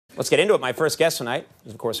Let's get into it. My first guest tonight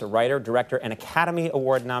is, of course, a writer, director, and Academy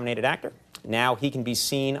Award-nominated actor. Now he can be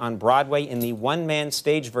seen on Broadway in the one-man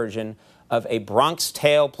stage version of A Bronx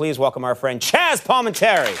Tale. Please welcome our friend Chazz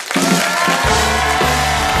Palminteri.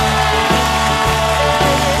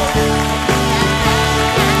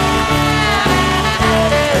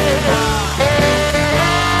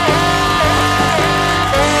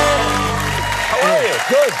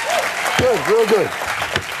 Good, real good.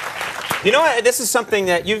 You know what? This is something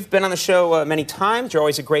that you've been on the show many times. You're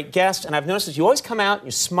always a great guest, and I've noticed that you always come out and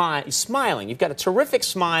you're smiling. You've got a terrific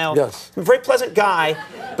smile. Yes. You're a very pleasant guy.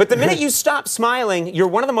 But the minute you stop smiling, you're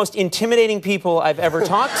one of the most intimidating people I've ever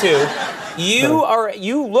talked to.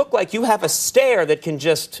 You look like you have a stare that can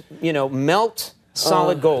just, melt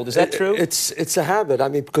solid gold. Is that true? It's a habit. I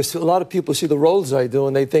mean, because a lot of people see the roles I do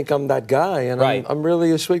and they think I'm that guy, and right. I'm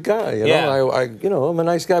really a sweet guy. You know, I'm a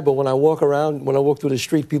nice guy. But when I walk through the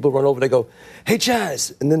street, people run over. They go, "Hey,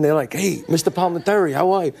 Chazz," and then they're like, "Hey, Mr. Palminteri,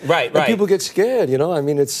 how are you?" Right. And people get scared. You know, I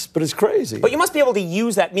mean, it's crazy. But you must be able to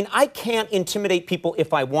use that. I mean, I can't intimidate people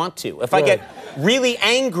if I want to. If I get really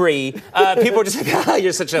angry, people are just like, "Ah,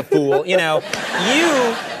 you're such a fool." You know,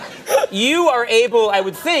 You are able, I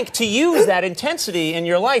would think, to use that intensity in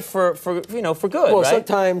your life for good, well, right?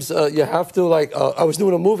 sometimes you have to, like, I was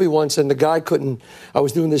doing a movie once, and the guy couldn't, I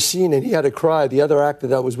was doing this scene, and he had to cry. The other actor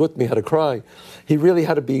that was with me had to cry. He really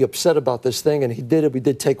had to be upset about this thing, and he did it. We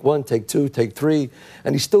did take 1, take 2, take 3,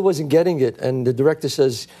 and he still wasn't getting it. And the director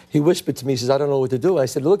says, he whispered to me, he says, "I don't know what to do." I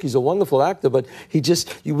said, "Look, he's a wonderful actor, but we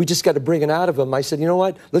just got to bring it out of him." I said, "You know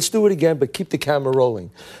what? Let's do it again, but keep the camera rolling."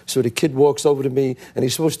 So the kid walks over to me, and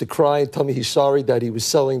he's supposed to cry and tell me he's sorry that he was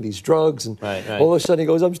selling these drugs, and all of a sudden he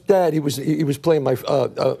goes, "Dad," he was playing my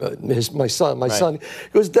son.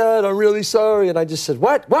 He goes, "Dad, I'm really sorry." And I just said,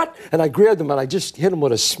 "What? What?" And I grabbed him and I just hit him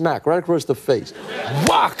with a smack right across the face.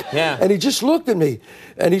 Whack! Yeah. And he just looked at me,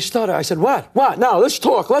 and he started. I said, "What? What? Now let's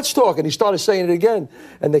talk. Let's talk." And he started saying it again,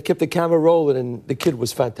 and they kept the camera rolling, and the kid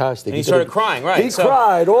was fantastic. And he started crying, right? He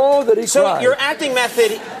cried. All that he cried. So your acting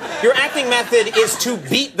method is to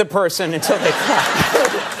beat the person until they cry.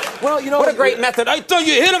 Well, you know, what a great method. I thought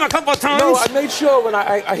you hit him a couple of times. No, I made sure when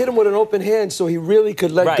I hit him with an open hand so he really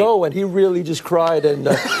could let go, and he really just cried. And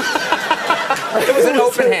it was an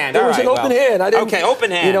open hand. It was an open hand. Okay,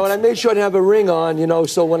 open hand. You know, and I made sure I didn't have a ring on,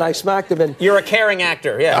 so when I smacked him. And you're a caring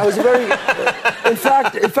actor, yeah. I was very... In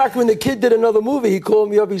fact, when the kid did another movie, he called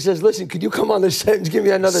me up. He says, "Listen, could you come on the set and give me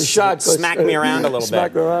another shot?" Smack me around a little bit.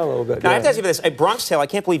 Smack me around a little bit. Now, I have to ask you this. A Bronx Tale, I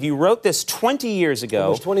can't believe you wrote this 20 years ago.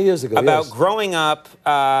 Almost 20 years ago, about growing up,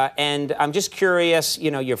 and I'm just curious,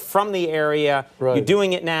 you're from the area. Right. You're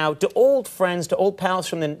doing it now. Do old friends, do old pals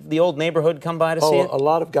from the old neighborhood come by to see it? A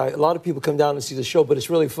lot of people come down and see the show, but it's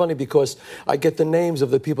really funny because I get the names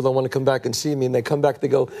of the people that want to come back and see me, and they come back, they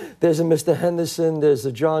go, "There's a Mr. Henderson, there's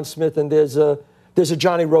a John Smith, and there's a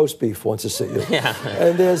Johnny Roast Beef wants to see you." Yeah.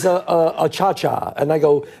 And there's a Cha-Cha. And I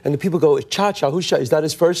go, and the people go, "Cha-Cha, who's Cha? Is that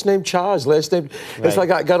his first name? Chazz, last name?" Right. It's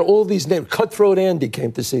like I got all these names. Cutthroat Andy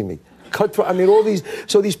came to see me. Cutthroat, I mean, all these,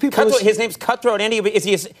 so these people... His name's Cutthroat Andy, but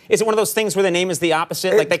is it one of those things where the name is the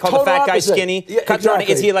opposite? Like they call the fat guy skinny? Yeah, Cutthroat,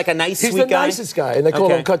 exactly. Is he like a nice, sweet guy? He's the nicest guy, and they call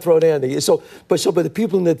him Cutthroat Andy. But the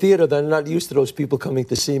people in the theater, they're not used to those people coming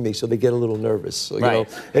to see me, so they get a little nervous. So, you know,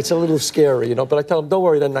 it's a little scary, but I tell them, don't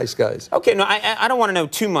worry, they're nice guys. Okay, no, I don't want to know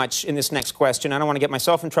too much in this next question. I don't want to get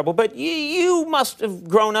myself in trouble, but you must have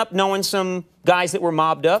grown up knowing some guys that were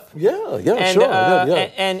mobbed up. Yeah, sure.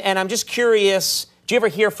 And I'm just curious... Do you ever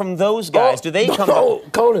hear from those guys? Do they come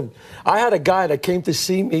up? Conan, I had a guy that came to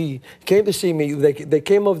see me. They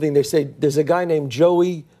came over and they say, "There's a guy named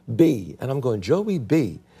Joey B." And I'm going, "Joey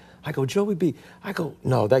B?" I go, "Joey B." I go,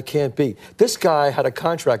 "No, that can't be." This guy had a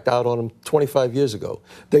contract out on him 25 years ago.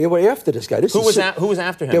 They were after this guy. Who was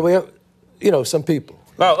after him? They were, some people.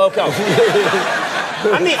 Oh, okay.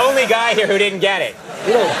 I'm the only guy here who didn't get it.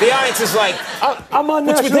 The audience is like, I'm on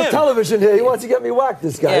national television here. He wants to get me whacked,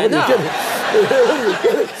 this guy. Yeah, what are you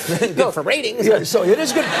kidding? Good for ratings. Yeah, so it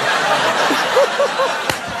is good.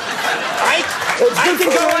 I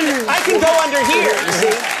can go under here, you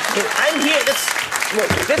see. I'm here.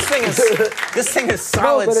 This thing is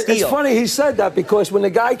solid steel. It's funny he said that because when the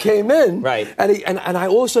guy came in, and I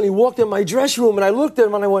all of a sudden he walked in my dressing room and I looked at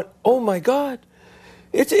him and I went, "Oh my God.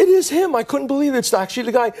 It is him." I couldn't believe it. It's actually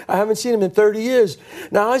the guy. I haven't seen him in 30 years.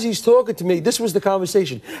 Now, as he's talking to me, this was the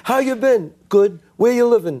conversation. "How you been?" "Good." "Where you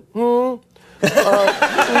living?"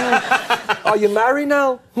 "Are you married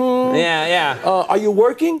now?" Yeah. "Are you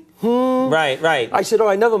working?" Right. I said, "All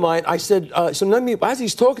right, never mind." I said, so let me, as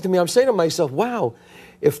he's talking to me, I'm saying to myself, wow,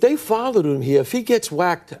 if they followed him here, if he gets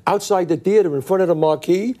whacked outside the theater in front of the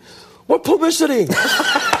marquee, what publicity?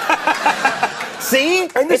 See?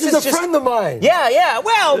 And this is a friend of mine. Yeah, yeah.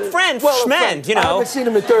 Well, schmend, you know. I haven't seen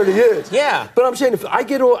him in 30 years. Yeah. But I'm saying, if I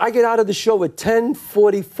get out of the show at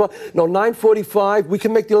 9:45, we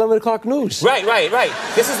can make the 11 o'clock news. Right.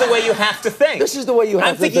 This is the way you have to think. This is the way you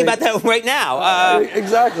have to think. I'm thinking about that right now.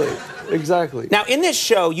 Exactly. Now, in this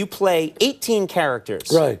show, you play 18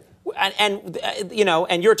 characters. Right. And you know,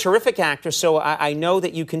 and you're a terrific actor, so I know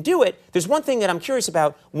that you can do it. There's one thing that I'm curious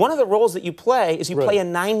about. One of the roles that you play is you play a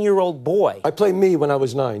 9-year-old boy. I play me when I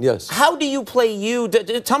was 9, yes. How do you play you?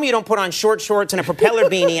 Tell me you don't put on short shorts and a propeller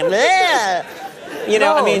beanie and, you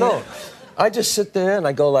know, No. I just sit there and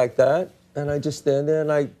I go like that, and I just stand there and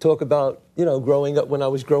I talk about, you know, growing up, when I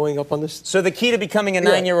was growing up on this. So the key to becoming a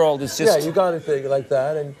 9-year-old is just... Yeah, you got to think like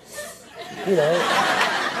that, and, you know,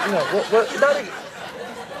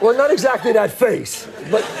 well, not exactly that face,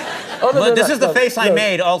 but this is the face I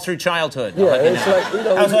made all through childhood. Yeah, it's like, you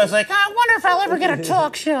know... I was like, I wonder if I'll ever get a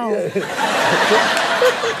talk show. Yeah.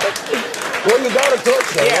 Well, you got a talk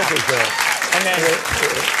show. Yeah. And then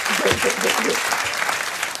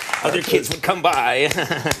other kids would come by.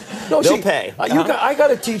 They'll pay. I got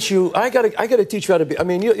to teach you. I got to teach you how to be. I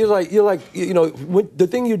mean, you're like, you know, the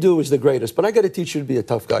thing you do is the greatest. But I got to teach you to be a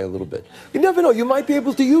tough guy a little bit. You never know. You might be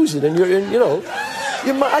able to use it, and you know,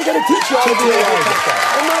 I got to teach you how to be a tough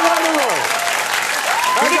guy. Am I right or wrong?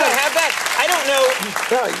 You think I have that? I don't know.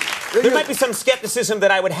 There might be some skepticism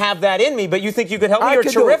that I would have that in me, but you think you could help me? You're a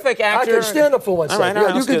terrific actor. I can stand up for one second. All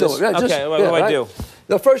right, you can do it. Yeah, okay, what do I do?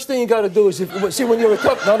 The first thing you got to do is, see, when you're a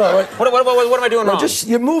tough... No, right? What am I doing wrong?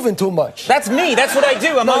 You're moving too much. That's me. That's what I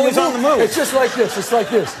do. I'm always on the move. It's just like this. It's like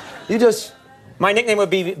this. You just... My nickname would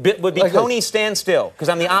be like Coney Stand Still, because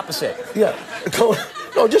I'm the opposite. Yeah.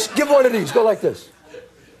 No, just give one of these. Go like this.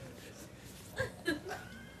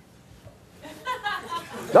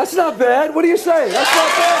 That's not bad. What do you say? That's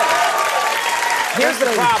not bad.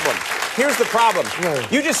 Here's the problem. Yeah.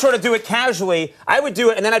 You just sort of do it casually. I would do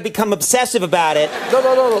it, and then I'd become obsessive about it.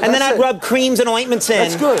 No. And then I'd rub creams and ointments in.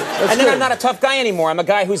 That's good. And then I'm not a tough guy anymore. I'm a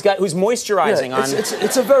guy who's moisturizing on.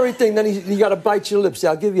 It's a very thing. Then you got to bite your lips.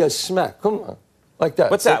 I'll give you a smack. Come on, like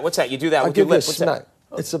that. What's that? What's that? You do that with your lips. I'll give you a smack.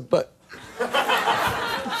 It's a butt.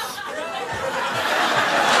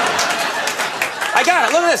 I got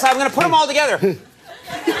it. Look at this. I'm going to put them all together.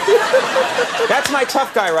 That's my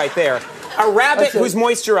tough guy right there. A rabbit who's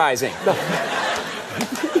moisturizing.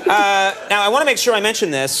 Now, I want to make sure I mention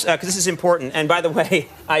this, because this is important. And by the way,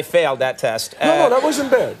 I failed that test. No, that wasn't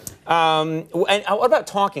bad. And what about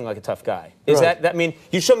talking like a tough guy? Is that I mean,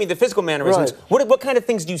 you showed me the physical mannerisms. Right. What kind of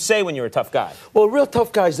things do you say when you're a tough guy? Well, real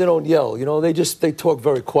tough guys, they don't yell. You know, they talk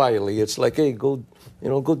very quietly. It's like, hey, go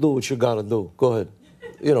do what you got to do. Go ahead.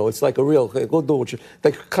 You know, it's like a real, hey, go do what you...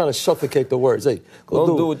 They kind of suffocate the words. Hey, go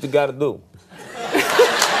do what you got to do.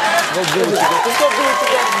 Just go do what you got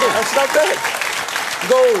to do. That's not bad.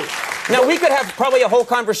 Now, we could have probably a whole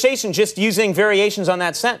conversation just using variations on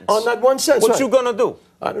that sentence. On that one sentence. What you gonna do?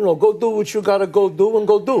 I don't know. Go do what you gotta go do and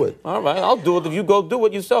go do it. All right, I'll do it if you go do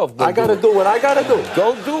it yourself. I gotta do what I gotta do.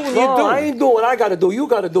 Go do what you do. I ain't doing what I gotta do. You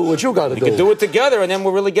gotta do what you gotta do. We can do it together, and then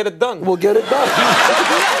we'll really get it done. We'll get it done.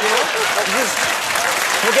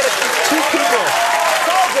 We'll get it. Two people. It's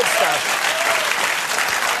all good stuff.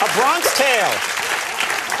 A Bronx Tale.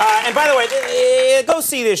 And by the way, go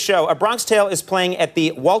see this show. A Bronx Tale is playing at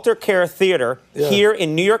the Walter Kerr Theater here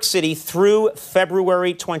in New York City through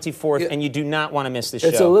February 24th, and you do not want to miss this show.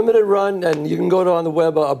 It's a limited run, and you can go on the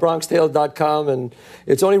web, abronxtale.com, and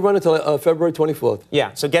it's only run until February 24th.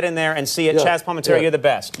 Yeah, so get in there and see it. Chazz Palminteri, you're the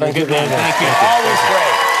best. Thank you, man. Thank you. Always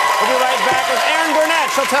great. We'll be right back with Erin Burnett.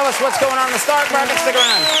 She'll tell us what's going on in the stock market. Stick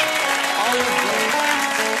around.